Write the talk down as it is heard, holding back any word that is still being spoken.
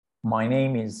My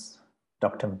name is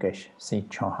Dr. Mukesh C.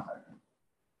 Chauhan.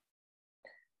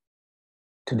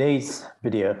 Today's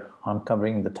video, I'm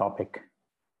covering the topic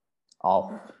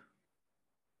of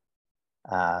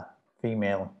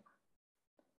female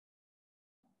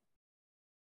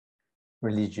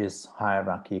religious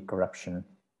hierarchy corruption,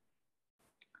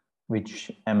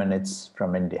 which emanates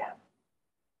from India.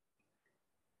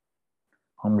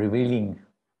 I'm revealing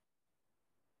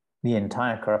the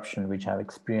entire corruption which I've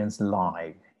experienced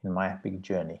live in my epic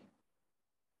journey.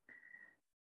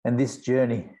 And this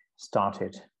journey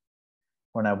started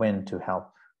when I went to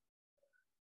help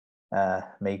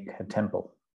make a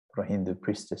temple for a Hindu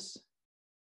priestess,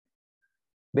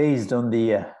 based on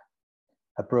the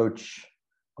approach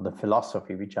of the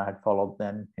philosophy which I had followed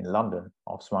then in London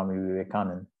of Swami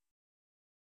Vivekananda,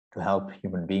 to help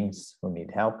human beings who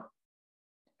need help,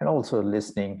 and also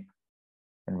listening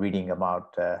and reading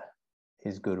about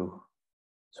his guru,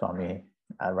 Swami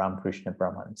Ramakrishna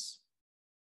Brahmans,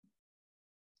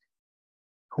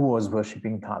 who was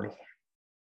worshipping Kali,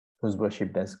 who was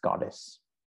worshipped as goddess.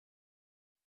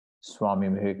 Swami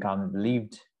Vivekananda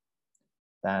believed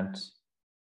that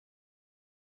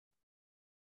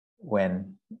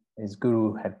when his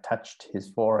guru had touched his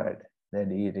forehead,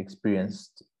 then he had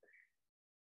experienced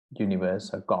universe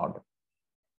or God.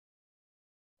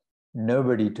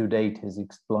 Nobody to date has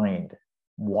explained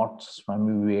what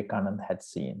Swami Vivekananda had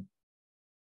seen.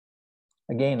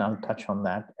 Again, I'll touch on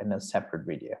that in a separate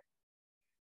video.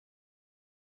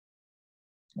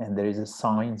 And there is a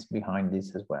science behind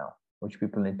this as well, which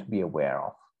people need to be aware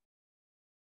of.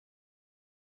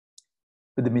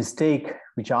 But the mistake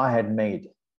which I had made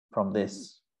from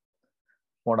this,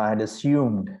 what I had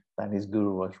assumed that his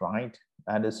guru was right,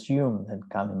 I had assumed that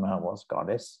Kalima was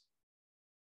goddess,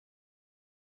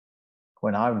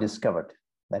 when I've discovered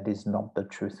that is not the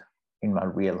truth in my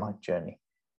real life journey.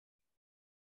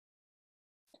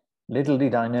 Little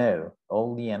did I know,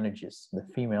 all the energies, the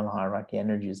female hierarchy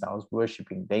energies I was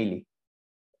worshipping daily,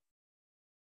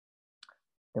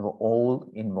 they were all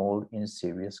involved in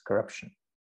serious corruption.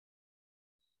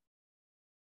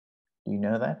 Do you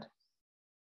know that?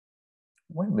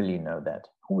 When will you know that?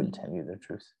 Who will tell you the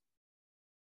truth?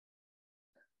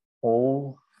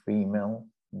 All female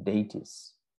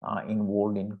deities are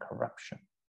involved in corruption.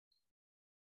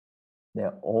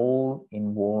 They're all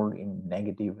involved in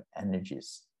negative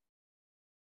energies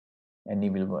and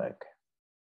evil work.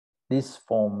 This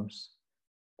forms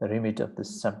the remit of the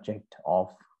subject of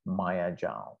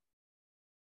Indrajal,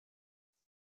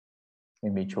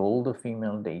 in which all the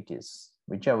female deities,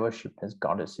 which are worshipped as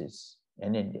goddesses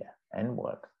in India and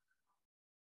world,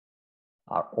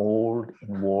 are all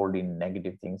involved in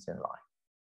negative things in life.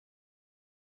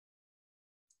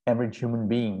 Average human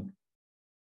being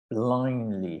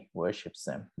blindly worships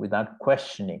them without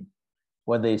questioning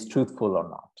whether it's truthful or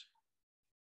not.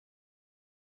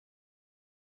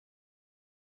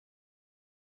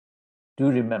 Do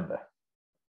remember,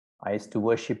 I used to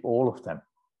worship all of them.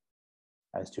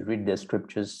 I used to read their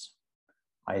scriptures.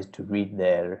 I used to read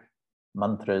their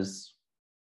mantras.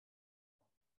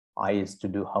 I used to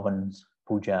do havans,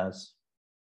 pujas,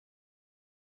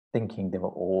 thinking they were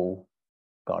all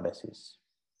goddesses.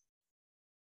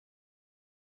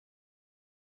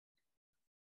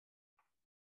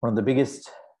 One of the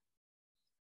biggest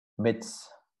myths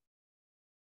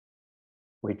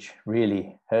which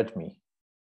really hurt me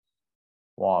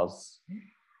was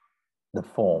the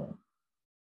form,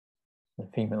 the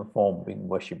female form being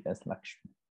worshipped as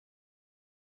Lakshmi.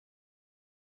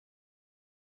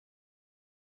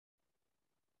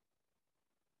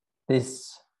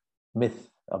 This myth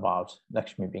about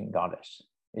Lakshmi being goddess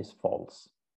is false.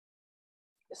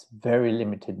 It's very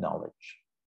limited knowledge.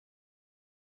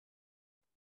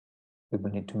 People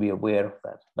need to be aware of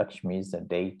that. Lakshmi is a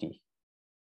deity.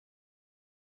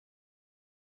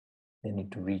 They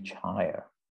need to reach higher.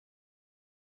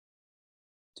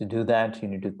 To do that, you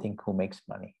need to think who makes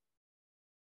money.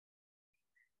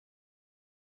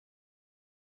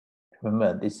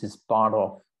 Remember, this is part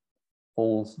of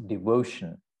false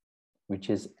devotion,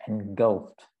 which is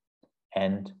engulfed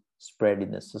and spread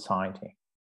in the society,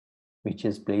 which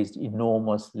has placed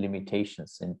enormous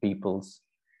limitations in people's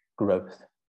growth.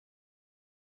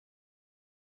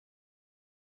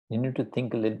 You need to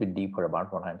think a little bit deeper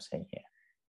about what I'm saying here.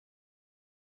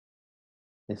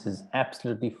 This is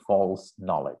absolutely false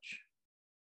knowledge.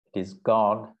 It is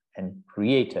God and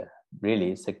Creator,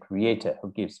 really it's a Creator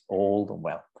who gives all the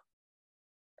wealth.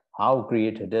 How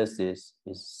Creator does this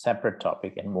is a separate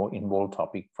topic and more involved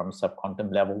topic from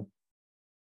subquantum level,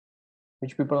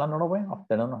 which people are not aware of.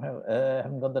 They don't know,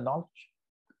 haven't got the knowledge.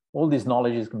 All this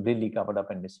knowledge is completely covered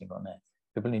up and missing on earth.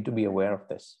 People need to be aware of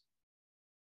this.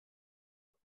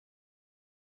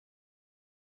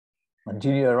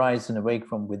 Until you arise and awake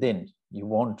from within, you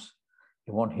won't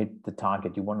hit the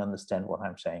target. You won't understand what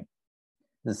I'm saying.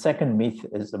 The second myth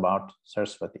is about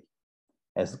Saraswati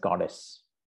as goddess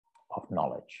of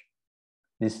knowledge.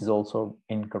 This is also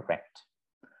incorrect.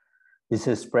 This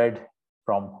is spread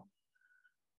from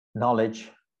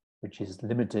knowledge which is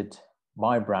limited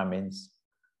by Brahmins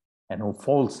and who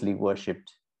falsely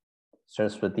worshipped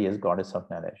Saraswati as goddess of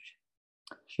knowledge.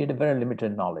 She had a very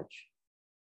limited knowledge.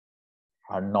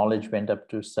 Her knowledge went up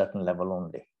to a certain level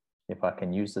only. If I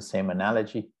can use the same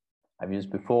analogy I've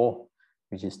used before,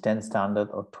 which is 10th standard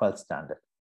or 12th standard,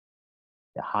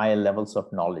 the higher levels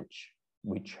of knowledge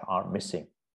which are missing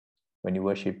when you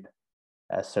worship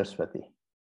as Saraswati.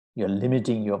 You're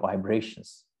limiting your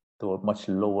vibrations to a much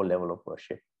lower level of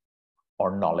worship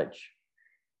or knowledge.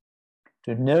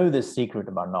 To know the secret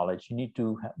about knowledge, you need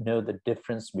to know the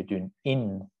difference between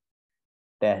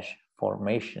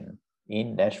in-formation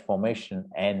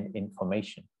and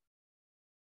information.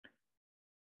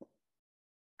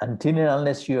 Until and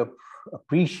unless you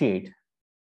appreciate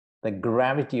the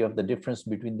gravity of the difference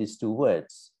between these two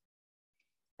words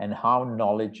and how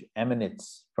knowledge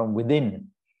emanates from within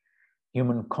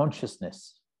human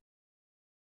consciousness,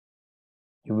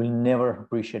 you will never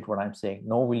appreciate what I'm saying,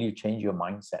 nor will you change your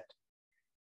mindset.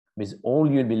 Because all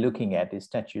you'll be looking at is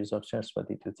statues of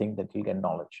Saraswati to think that you'll get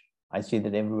knowledge. I see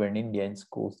that everywhere in India, in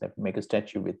schools, they make a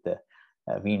statue with the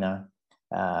veena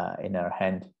in her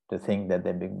hand to think that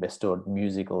they're being bestowed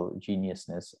musical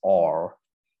geniusness or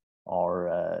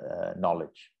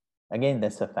knowledge. Again,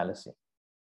 that's a fallacy.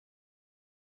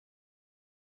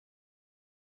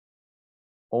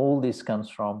 All this comes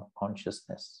from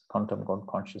consciousness, quantum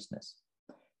consciousness.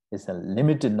 It's a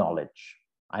limited knowledge.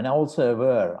 And also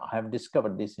aware, I have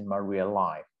discovered this in my real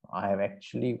life. I have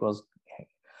actually was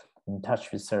in touch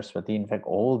with Saraswati. In fact,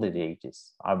 all the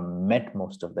deities, I've met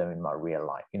most of them in my real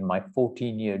life. In my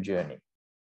 14-year journey,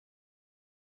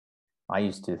 I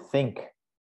used to think,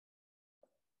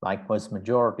 like most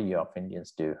majority of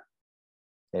Indians do,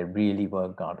 they really were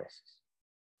goddesses.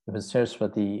 It was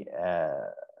Saraswati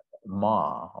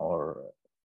Ma, or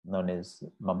known as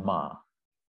Mama,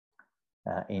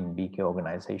 in BK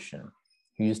organization,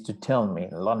 who used to tell me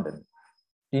in London,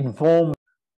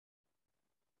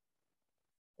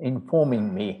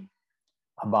 informing me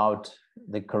about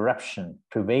the corruption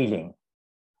prevailing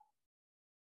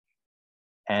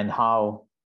and how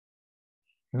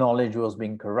knowledge was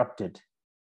being corrupted.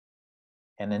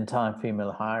 An entire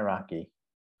female hierarchy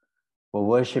were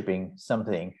worshipping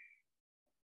something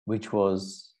which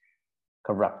was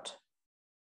corrupt.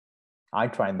 I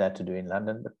tried that to do in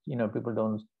London, but people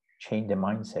don't change their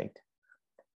mindset.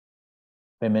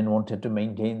 Women wanted to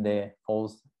maintain their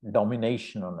false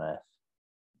domination on earth,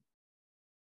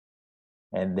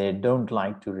 and they don't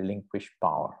like to relinquish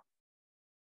power.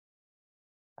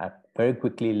 I very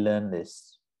quickly learned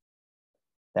this,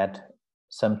 that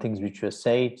some things which were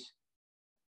said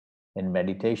in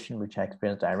meditation, which I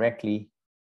experienced directly,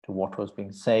 to what was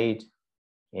being said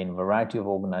in a variety of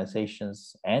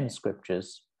organizations and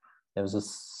scriptures, there was a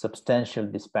substantial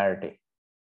disparity,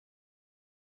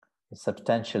 a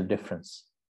substantial difference.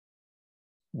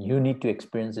 You need to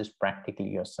experience this practically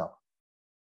yourself.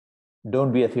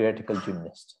 Don't be a theoretical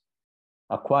gymnast.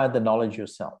 Acquire the knowledge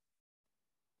yourself.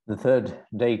 The third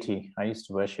deity I used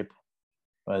to worship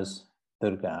was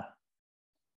Durga,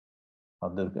 or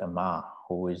Durga Ma,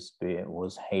 who was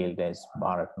hailed as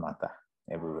Bharat Mata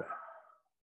everywhere.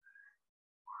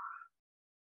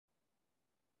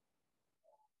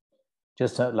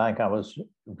 Just like I was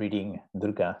reading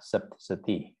Durga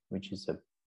Saptasati, which is a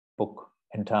book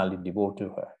entirely devoted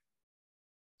to her,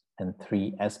 and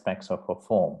 3 aspects of her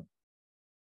form.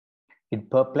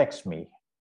 It perplexed me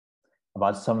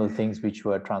about some of the things which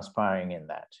were transpiring in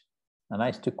that. And I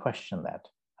used to question that.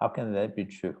 How can that be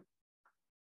true?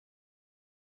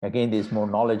 Again, there's more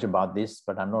knowledge about this,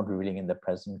 but I'm not revealing in the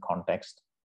present context.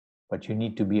 But you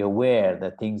need to be aware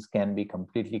that things can be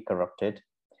completely corrupted,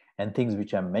 and things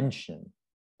which are mentioned,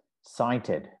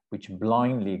 cited, which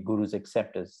blindly gurus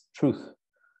accept as truth,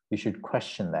 you should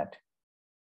question that.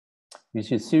 You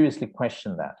should seriously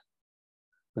question that,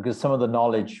 because some of the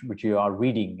knowledge which you are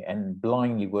reading and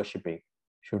blindly worshipping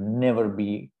should never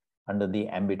be under the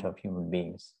ambit of human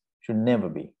beings, should never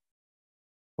be.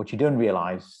 What you don't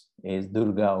realize is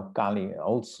Durga or Kali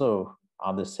also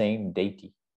are the same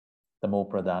deity, the more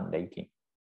pradhan deity.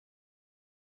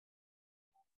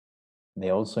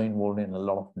 They're also involved in a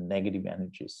lot of negative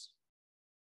energies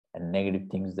and negative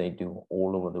things they do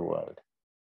all over the world.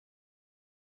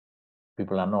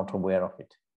 People are not aware of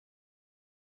it.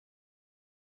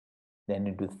 They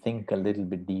need to think a little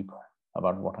bit deeper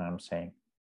about what I'm saying.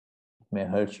 It may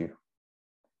hurt you,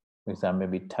 because I may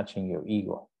be touching your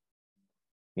ego.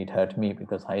 It hurt me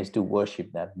because I used to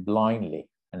worship that blindly,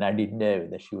 and I didn't know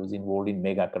that she was involved in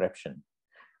mega corruption.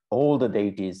 All the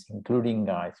deities, including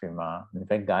Gayatri Ma. In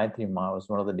fact, Gayatri Ma was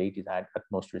one of the deities I had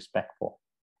utmost respect for,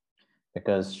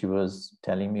 because she was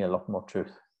telling me a lot more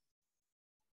truth.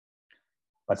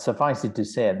 But suffice it to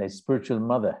say, the spiritual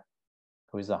mother,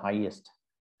 who is the highest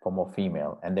form of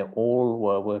female, and they all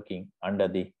were working under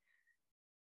the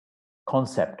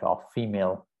concept of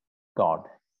female god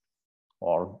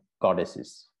or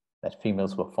goddesses, that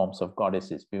females were forms of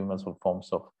goddesses, females were forms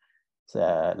of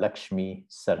Lakshmi,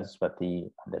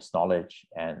 Saraswati, there's knowledge,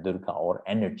 and Durga, or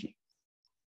energy,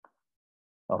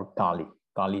 or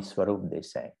Kali Swarup, they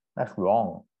say. That's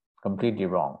wrong, completely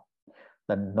wrong.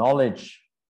 The knowledge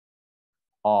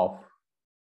of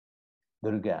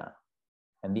Durga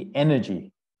and the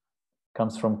energy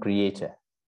comes from Creator.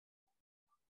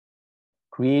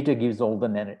 Creator gives all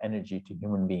the energy to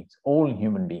human beings, all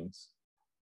human beings.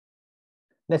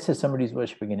 Let's say somebody is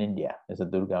worshipping in India as a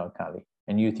Durga or Kali,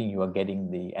 and you think you are getting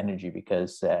the energy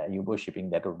because you're worshipping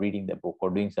that, or reading the book, or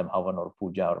doing some havan or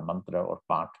puja or mantra or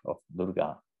part of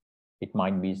Durga. It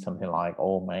might be something like,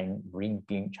 oh man, ring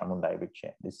kling chamundai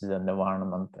viche. This is a Nirvana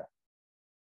mantra.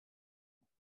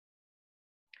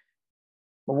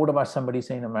 But what about somebody,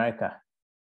 say, in America?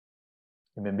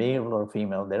 They may be male or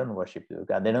female, they don't worship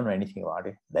Durga, they don't know anything about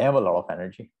it. They have a lot of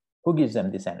energy. Who gives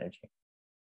them this energy?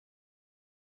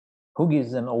 Who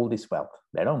gives them all this wealth?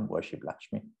 They don't worship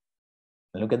Lakshmi.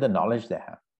 Look at the knowledge they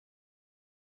have.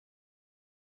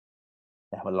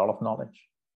 They have a lot of knowledge.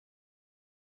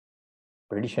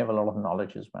 British have a lot of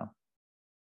knowledge as well.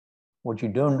 What you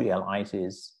don't realize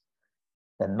is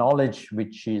the knowledge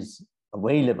which is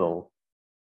available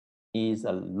is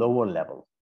a lower level,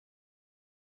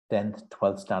 10th,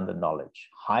 12th standard knowledge.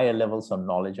 Higher levels of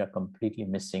knowledge are completely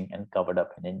missing and covered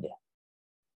up in India.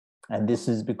 And this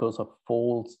is because of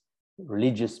false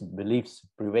religious beliefs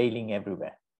prevailing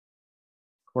everywhere.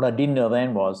 What I didn't know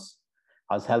then was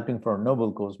I was helping for a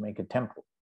noble cause make a temple.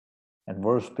 And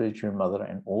World Spiritual Mother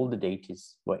and all the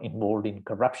deities were involved in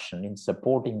corruption, in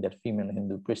supporting that female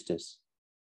Hindu priestess.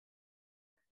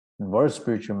 And World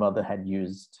Spiritual Mother had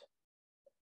used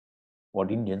what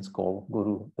Indians call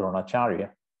Guru Dronacharya,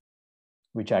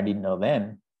 which I didn't know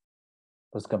then,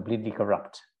 was completely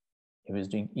corrupt. He was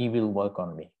doing evil work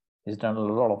on me. He's done a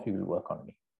lot of evil work on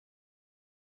me.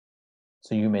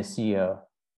 So you may see a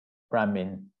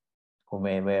Brahmin who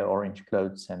may wear orange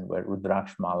clothes and wear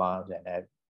Rudraksh malas and have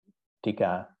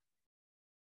tikka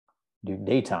during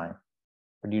daytime,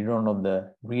 but you don't know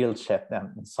the real chef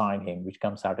inside him, which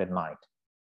comes out at night.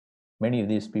 Many of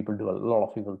these people do a lot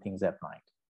of evil things at night.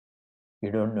 You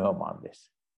don't know about this.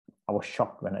 I was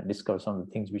shocked when I discovered some of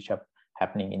the things which are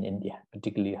happening in India,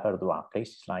 particularly Haridwar,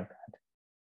 places like that.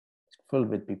 It's filled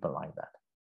with people like that.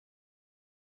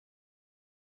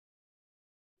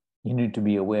 You need to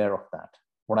be aware of that.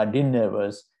 What I didn't know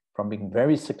was, from being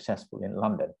very successful in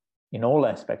London, in all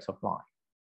aspects of life,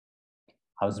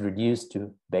 I was reduced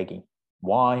to begging.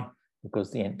 Why?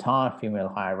 Because the entire female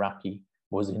hierarchy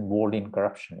was involved in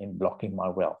corruption, in blocking my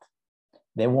wealth.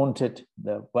 They wanted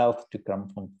the wealth to come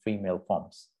from female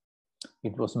forms.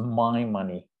 It was my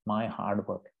money, my hard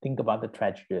work. Think about the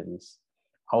tragedy of this.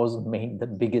 I was made the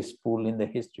biggest fool in the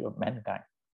history of mankind.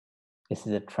 This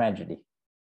is a tragedy.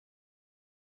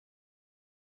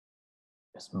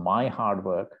 It's my hard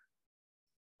work,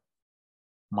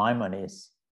 my monies,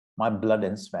 my blood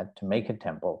and sweat to make a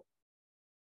temple,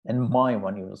 and my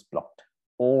money was blocked.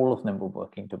 All of them were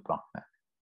working to block that.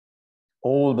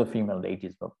 All the female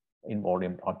deities were involved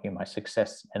in blocking my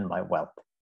success and my wealth,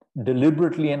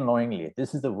 deliberately and knowingly.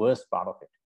 This is the worst part of it.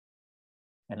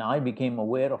 And I became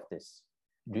aware of this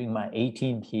during my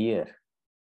 18th year,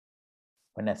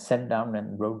 when I sat down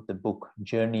and wrote the book,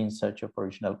 Journey in Search of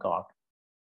Original God.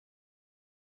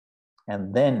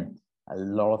 And then a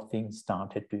lot of things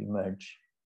started to emerge.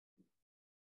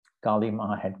 Kali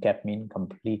Ma had kept me in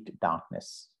complete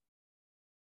darkness.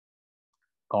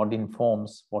 God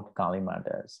informs what Kali Ma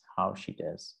does, how she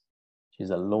does. She's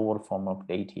a lower form of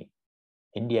deity.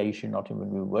 India, you should not even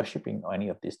be worshipping any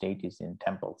of these deities in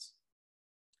temples.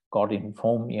 God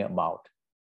informed me about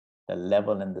the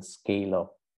level and the scale of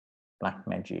black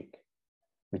magic,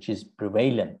 which is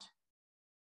prevalent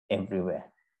everywhere.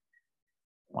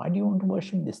 Why do you want to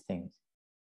worship these things?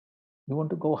 You want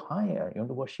to go higher. You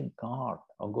want to worship God,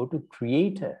 or go to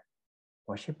Creator.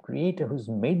 Worship Creator who's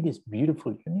made this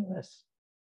beautiful universe.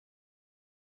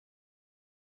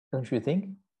 Don't you think?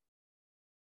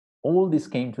 All this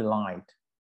came to light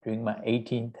during my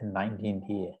 18th and 19th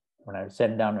year, when I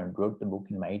sat down and wrote the book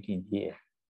in my 18th year.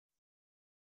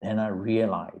 Then I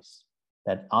realized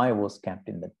that I was kept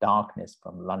in the darkness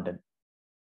from London.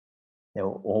 They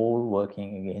were all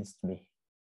working against me.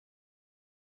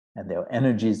 And there were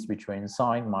energies which were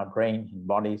inside my brain and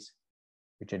bodies,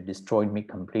 which had destroyed me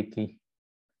completely,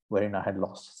 wherein I had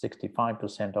lost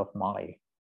 65% of my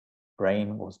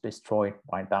brain was destroyed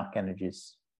by dark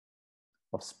energies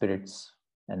of spirits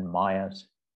and mayas.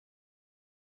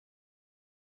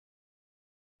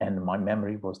 And my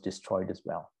memory was destroyed as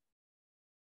well.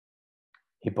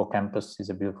 Hippocampus is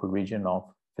a beautiful region of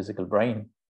physical brain,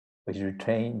 which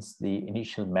retains the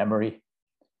initial memory,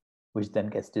 which then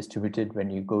gets distributed when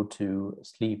you go to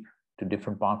sleep to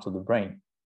different parts of the brain.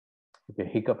 If your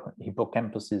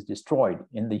hippocampus is destroyed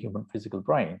in the human physical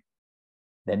brain,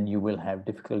 then you will have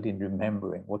difficulty in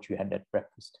remembering what you had at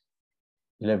breakfast.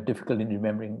 You'll have difficulty in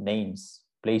remembering names,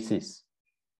 places.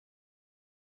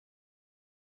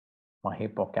 My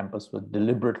hippocampus was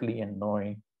deliberately and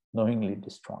knowingly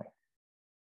destroyed.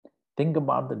 Think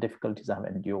about the difficulties I've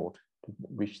endured to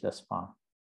reach this far.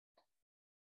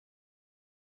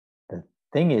 The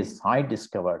thing is, I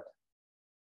discovered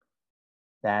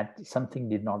that something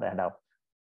did not add up.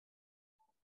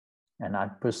 And I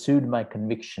pursued my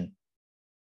conviction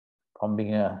from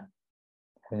having a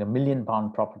 £1 million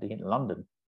property in London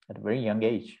at a very young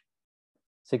age,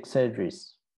 6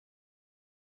 surgeries.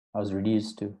 I was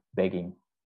reduced to begging.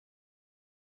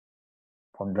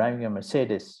 From driving a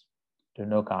Mercedes to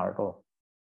no car at all,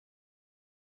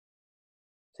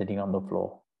 sitting on the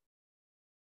floor.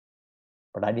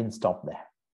 But I didn't stop there.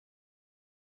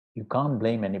 You can't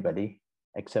blame anybody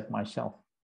except myself.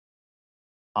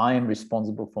 I am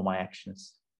responsible for my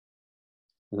actions.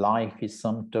 Life is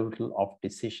sum total of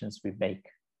decisions we make.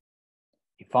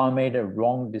 If I made a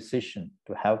wrong decision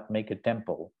to help make a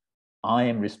temple, I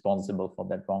am responsible for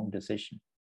that wrong decision.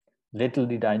 Little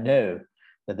did I know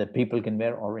that the people can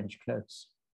wear orange clothes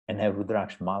and have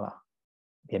Rudraksh Mala.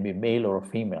 They can be male or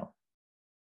female.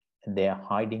 And they are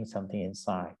hiding something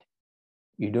inside.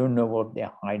 You don't know what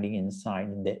they're hiding inside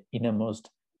in their innermost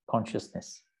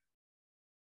consciousness.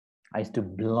 I used to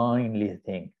blindly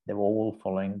think they were all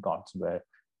following God's work.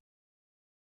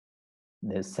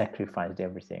 They sacrificed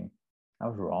everything. I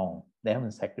was wrong. They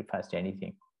haven't sacrificed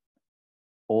anything.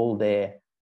 All their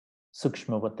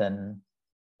sukshmavatan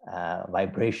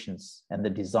vibrations and the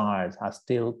desires are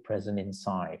still present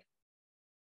inside,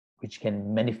 which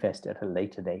can manifest at a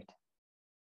later date.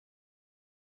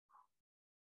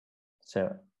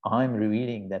 So I'm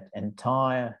revealing that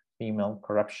entire female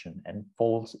corruption and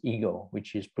false ego,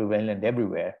 which is prevalent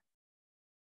everywhere.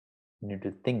 You need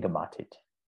to think about it.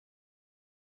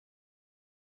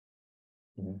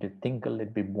 You need to think a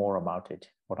little bit more about it,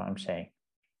 what I'm saying.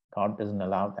 God doesn't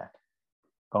allow that.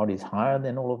 God is higher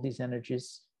than all of these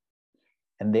energies.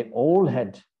 And they all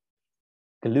had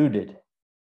colluded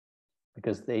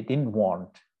because they didn't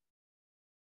want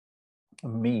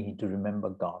me to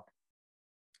remember God,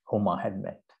 whom I had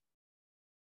met.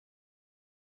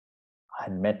 I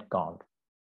had met God.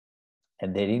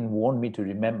 And they didn't want me to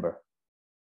remember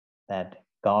that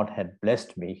God had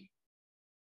blessed me.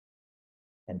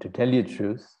 And to tell you the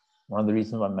truth, one of the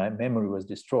reasons why my memory was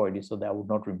destroyed is so that I would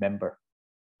not remember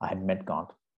I had met God.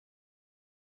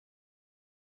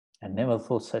 I never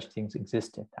thought such things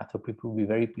existed. I thought people would be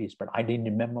very pleased, but I didn't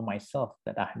remember myself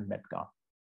that I had met God.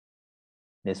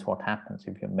 That's what happens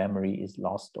if your memory is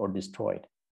lost or destroyed.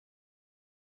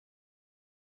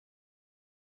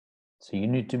 So you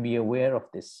need to be aware of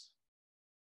this.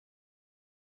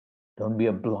 Don't be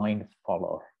a blind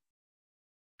follower.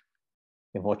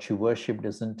 If what you worship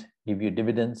doesn't give you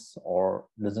dividends or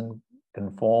doesn't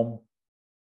conform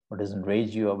or doesn't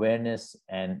raise your awareness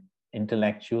and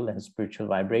intellectual and spiritual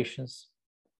vibrations,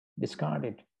 discard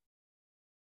it.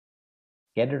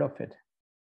 Get rid of it.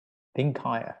 Think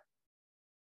higher.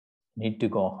 Need to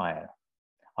go higher.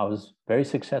 I was very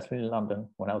successful in London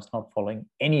when I was not following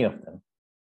any of them.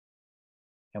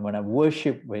 And when I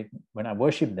worship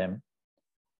them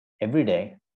every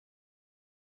day,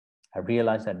 I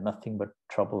realized I had nothing but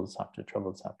troubles after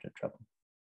troubles after trouble.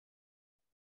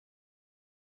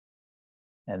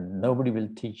 And nobody will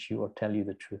teach you or tell you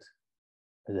the truth,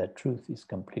 because that truth is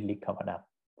completely covered up.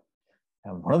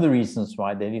 And one of the reasons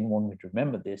why they didn't want me to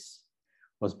remember this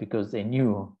was because they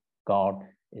knew God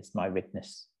is my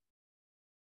witness.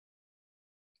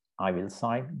 I will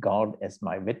cite God as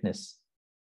my witness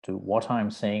to what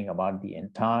I'm saying about the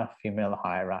entire female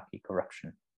hierarchy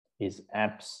corruption is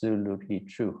absolutely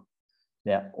true.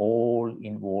 They're all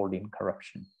involved in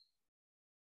corruption.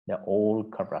 They're all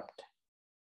corrupt.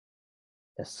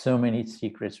 There's so many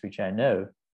secrets which I know,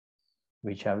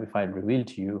 which if I reveal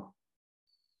to you,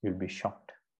 you'll be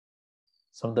shocked.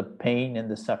 Some of the pain and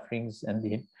the sufferings and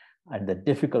the and the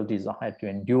difficulties I had to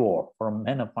endure from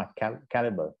men of my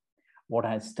caliber, what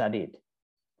I had studied,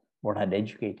 what I had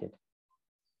educated,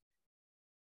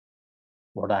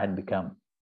 what I had become,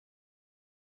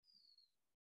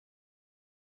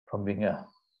 from being a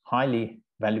highly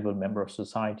valuable member of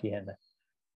society and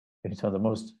doing some of the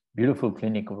most beautiful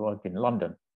clinical work in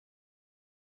London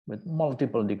with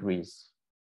multiple degrees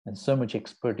and so much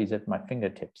expertise at my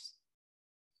fingertips,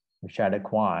 which I had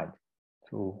acquired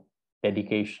through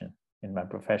dedication in my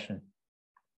profession,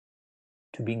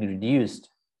 to being reduced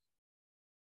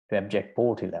to abject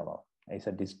poverty level is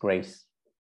a disgrace.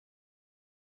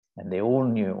 And they all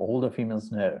knew, all the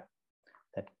females know,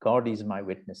 that God is my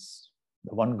witness,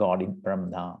 the one God in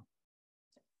Brahman,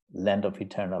 land of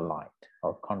eternal light,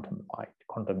 or quantum light,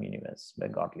 quantum universe where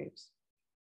God lives,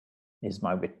 is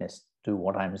my witness to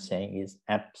what I'm saying is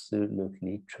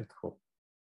absolutely truthful.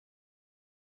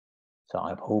 So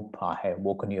I hope I have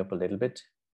woken you up a little bit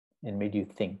and made you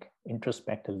think,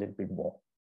 introspect a little bit more,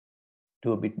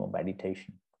 do a bit more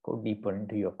meditation, go deeper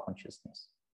into your consciousness.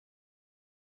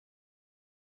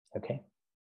 Okay?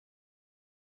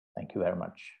 Thank you very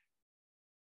much.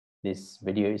 This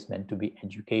video is meant to be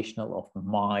educational of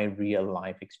my real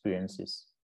life experiences.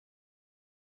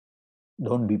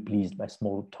 Don't be pleased by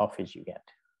small toffees you get.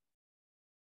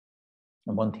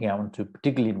 And one thing I want to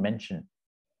particularly mention,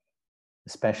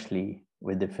 especially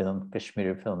with the film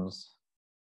Kashmiri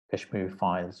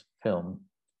Files film,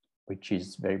 which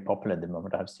is very popular at the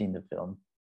moment. I've seen the film.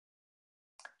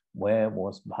 Where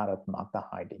was Bharat Mata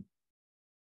hiding?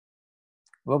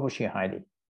 Where was she hiding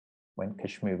when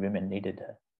Kashmiri women needed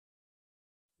her?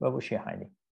 Where was she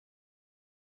hiding?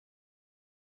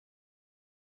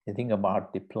 You think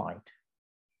about the plight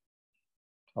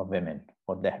of women,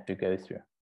 what they have to go through,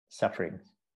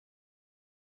 sufferings.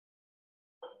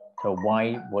 So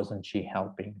why wasn't she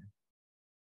helping?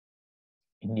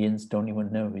 Indians don't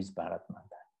even know who is Bharat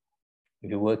Mata. If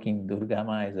you're working, Durga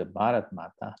Ma is a Bharat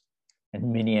Mata,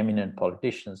 and many eminent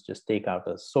politicians just take out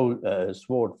a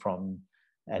sword from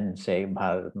and say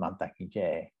Bharat Mata ki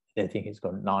jai. They think it's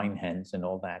got 9 hands and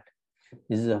all that.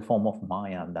 This is a form of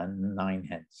Maya, than 9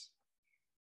 hands.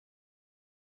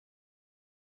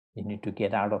 You need to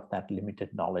get out of that limited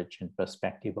knowledge and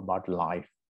perspective about life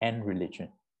and religion.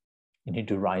 You need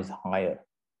to rise higher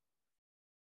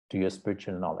to your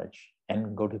spiritual knowledge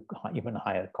and go to even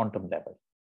higher quantum level,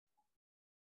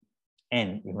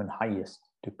 and even highest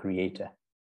to Creator.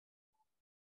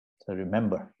 So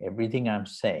remember, everything I'm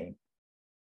saying,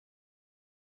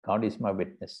 God is my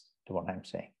witness to what I'm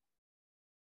saying.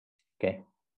 Okay?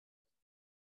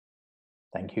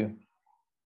 Thank you.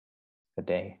 Good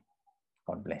day.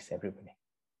 God bless everybody.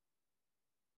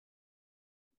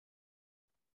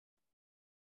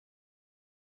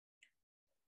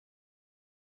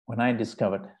 When I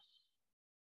discovered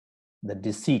the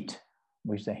deceit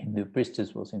which the Hindu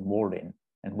priestess was involved in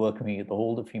and working with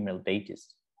all the female deities,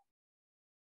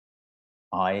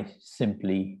 I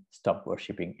simply stopped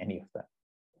worshipping any of them.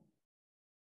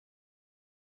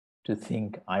 To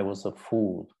think I was a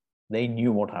fool. They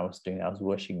knew what I was doing. I was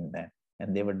worshipping them,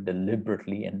 and they were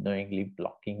deliberately and knowingly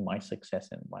blocking my success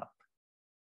and wealth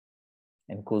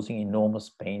and causing enormous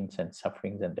pains and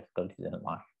sufferings and difficulties in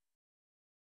life.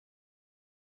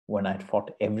 When I'd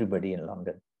fought everybody in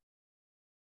London,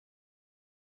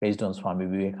 based on Swami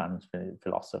Vivekananda's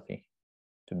philosophy,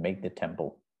 to make the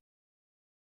temple.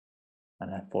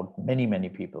 And I fought many, many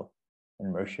people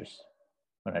in Mauritius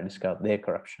when I discovered their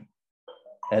corruption.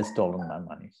 They had stolen my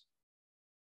monies.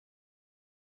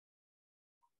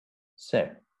 So,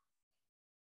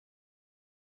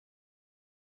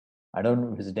 I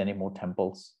don't visit any more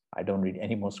temples. I don't read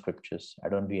any more scriptures. I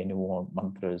don't do any more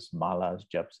mantras, malas,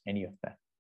 japs, any of that.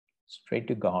 Straight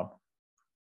to God,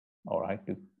 or I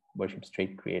to worship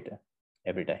straight Creator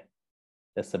every day.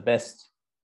 That's the best,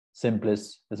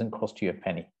 simplest, doesn't cost you a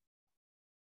penny.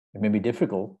 It may be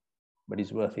difficult, but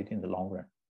it's worth it in the long run.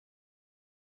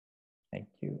 Thank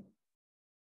you.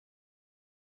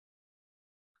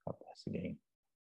 God bless again.